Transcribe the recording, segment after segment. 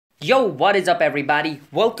Yo, what is up everybody?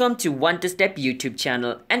 Welcome to One to Step YouTube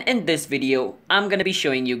channel, and in this video, I'm gonna be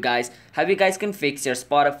showing you guys how you guys can fix your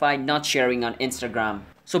Spotify not sharing on Instagram.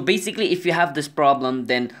 So basically, if you have this problem,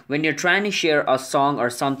 then when you're trying to share a song or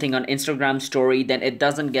something on Instagram story, then it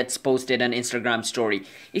doesn't get posted on Instagram story.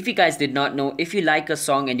 If you guys did not know, if you like a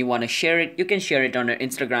song and you want to share it, you can share it on your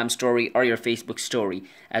Instagram story or your Facebook story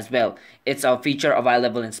as well. It's a feature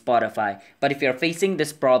available in Spotify. But if you're facing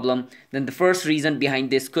this problem, then the first reason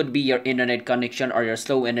behind this could be your internet connection or your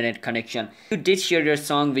slow internet connection. You did share your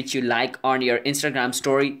song which you like on your Instagram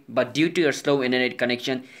story, but due to your slow internet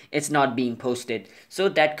connection, it's not being posted. So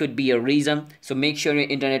that could be a reason. So make sure your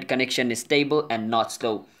internet connection is stable and not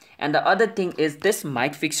slow. And the other thing is, this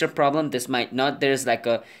might fix your problem, this might not. There's like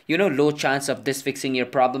a low chance of this fixing your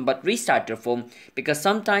problem, but restart your phone, because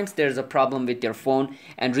sometimes there's a problem with your phone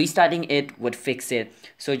and restarting it would fix it.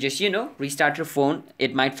 So just restart your phone,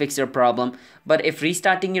 it might fix your problem. But if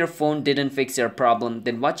restarting your phone didn't fix your problem,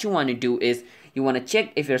 then what you want to do is you want to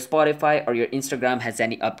check if your Spotify or your Instagram has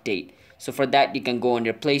any update. So for that, you can go on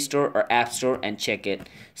your Play Store or App Store and check it.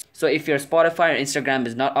 So if your Spotify or Instagram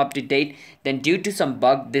is not up to date, then due to some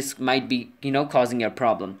bug, this might be, causing your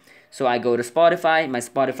problem. So I go to Spotify. My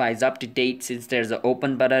Spotify is up to date since there's an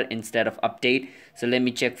open button instead of update. So let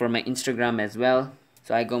me check for my Instagram as well.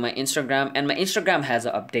 So I go my Instagram, and my Instagram has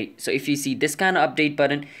an update. So if you see this kind of update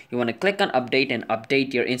button, you want to click on update and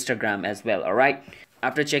update your Instagram as well, alright?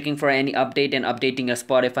 After checking for any update and updating your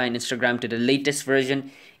Spotify and Instagram to the latest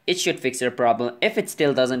version, it should fix your problem. If it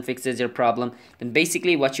still doesn't fixes your problem, then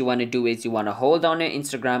basically what you want to do is you want to hold on your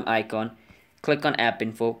Instagram icon, click on app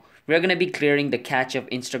info. We're going to be clearing the cache of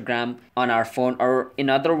Instagram on our phone, or in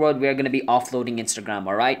other words, we're going to be offloading Instagram,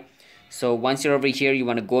 alright? So once you're over here, you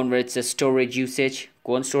want to go on where it says storage usage,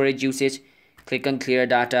 go on storage usage, click on clear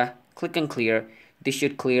data, click on clear. This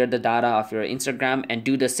should clear the data of your Instagram, and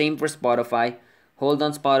do the same for Spotify. Hold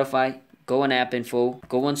on Spotify, go on app info,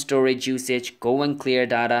 go on storage usage, go on clear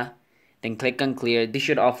data, then click on clear. This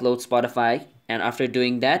should offload Spotify, and after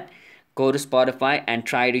doing that, go to Spotify and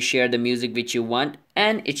try to share the music which you want,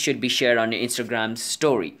 and it should be shared on your Instagram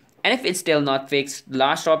story. And if it's still not fixed, the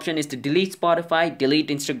last option is to delete Spotify, delete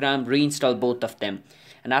Instagram, reinstall both of them,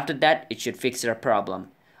 and after that it should fix your problem.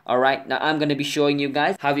 Alright, now I'm gonna be showing you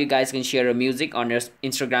guys how you guys can share a music on your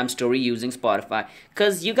Instagram story using Spotify,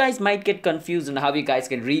 because you guys might get confused on how you guys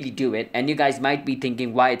can really do it, and you guys might be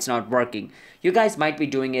thinking why it's not working. You guys might be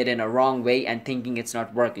doing it in a wrong way and thinking it's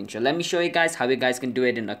not working. So let me show you guys how you guys can do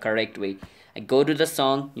it in a correct way. I go to the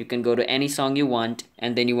song, you can go to any song you want,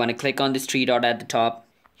 and then you want to click on this three dot at the top.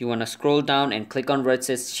 You want to scroll down and click on where it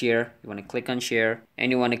says share. You want to click on share,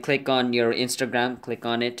 and you want to click on your Instagram, click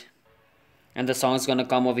on it. And the song is gonna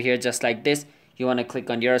come over here just like this. You want to click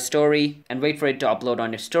on your story and wait for it to upload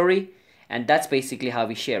on your story, and that's basically how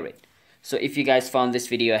we share it. So if you guys found this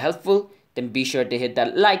video helpful, then be sure to hit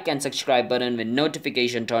that like and subscribe button with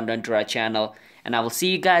notification turned on to our channel, and I will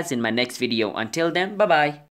see you guys in my next video. Until then, bye bye.